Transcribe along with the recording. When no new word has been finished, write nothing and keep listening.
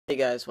Hey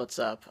guys, what's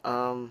up?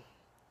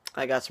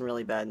 I got some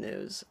really bad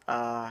news.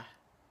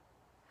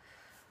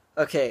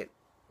 Okay,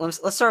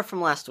 let's start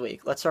from last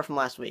week.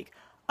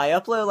 I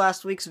uploaded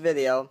last week's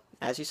video.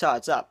 As you saw,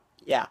 it's up.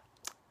 Yeah.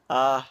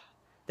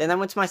 Then I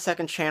went to my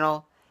second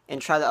channel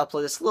and tried to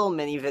upload this little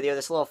mini video,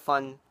 this little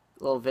fun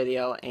little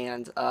video,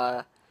 and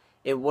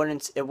it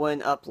wouldn't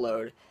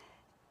upload.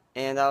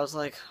 And I was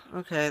like,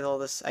 okay,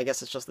 well, I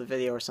guess it's just the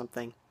video or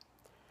something.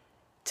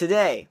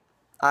 Today,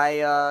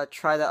 I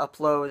tried to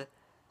upload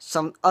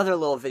some other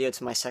little video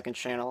to my second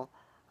channel,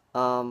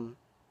 for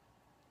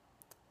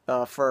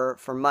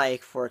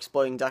Mike, for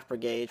Exploding Duck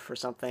Brigade, for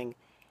something,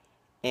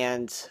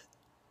 and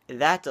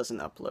that doesn't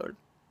upload.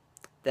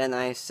 Then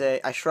I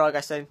shrug,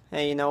 I say,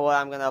 hey, you know what,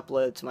 I'm gonna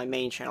upload it to my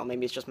main channel.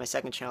 Maybe it's just my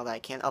second channel that I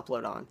can't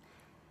upload on.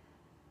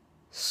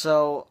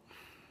 So,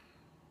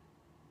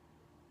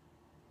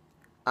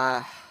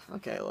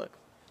 okay, look.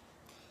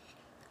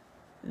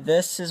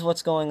 This is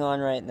what's going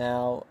on right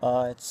now.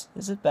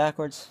 Is it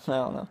backwards? I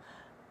don't know.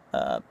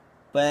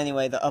 But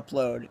anyway, the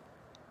upload,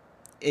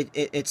 it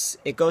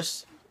uploads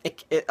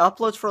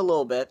for a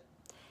little bit,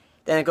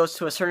 then it goes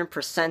to a certain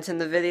percent in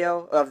the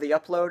video of the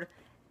upload,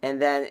 and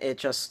then it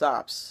just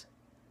stops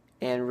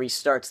and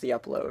restarts the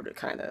upload,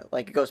 kind of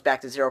like it goes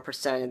back to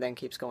 0% and then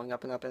keeps going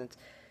up and up, and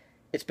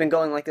it's been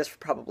going like this for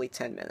probably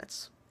 10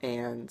 minutes,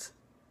 and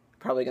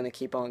probably going to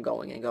keep on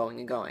going and going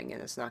and going,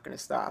 and it's not going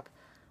to stop.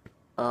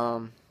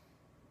 And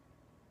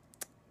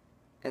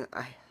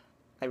I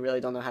really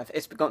don't know how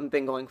it's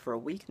been going for a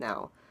week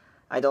now.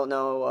 I don't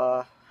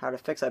know how to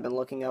fix it. I've been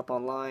looking up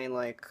online,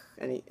 like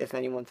if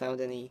anyone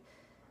found any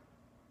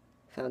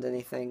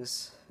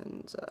things,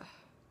 and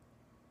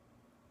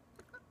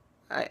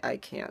I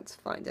can't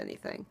find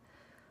anything.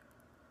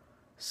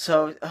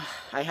 So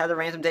I had the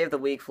random day of the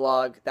week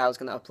vlog that I was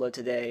gonna upload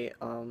today,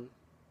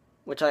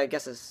 which I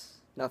guess is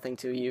nothing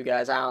to you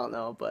guys. I don't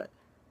know, but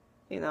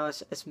you know,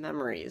 it's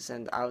memories,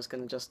 and I was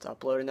gonna just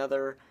upload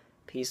another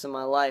piece of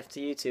my life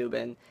to YouTube.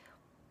 And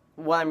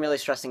what I'm really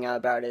stressing out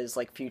about is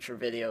like future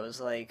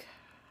videos, like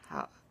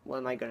what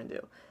am I gonna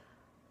do?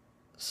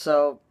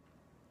 So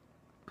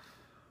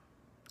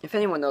if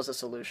anyone knows a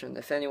solution,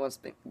 if anyone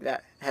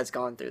that has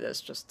gone through this,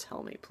 just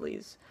tell me,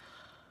 please.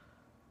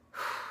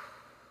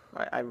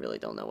 I really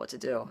don't know what to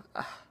do.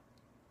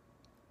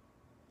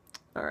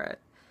 Alright.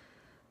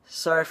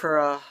 Sorry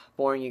for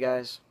boring you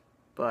guys,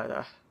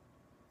 but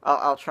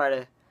I'll try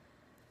to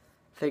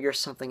figure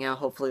something out.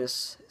 Hopefully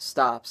this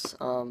stops.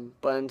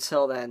 But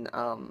until then,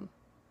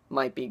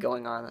 might be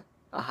going on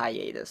a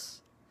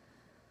hiatus,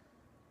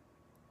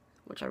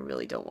 which I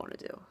really don't want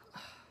to do.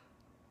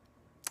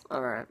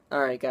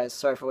 Alright guys,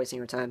 sorry for wasting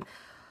your time.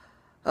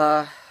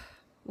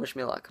 Wish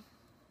me luck.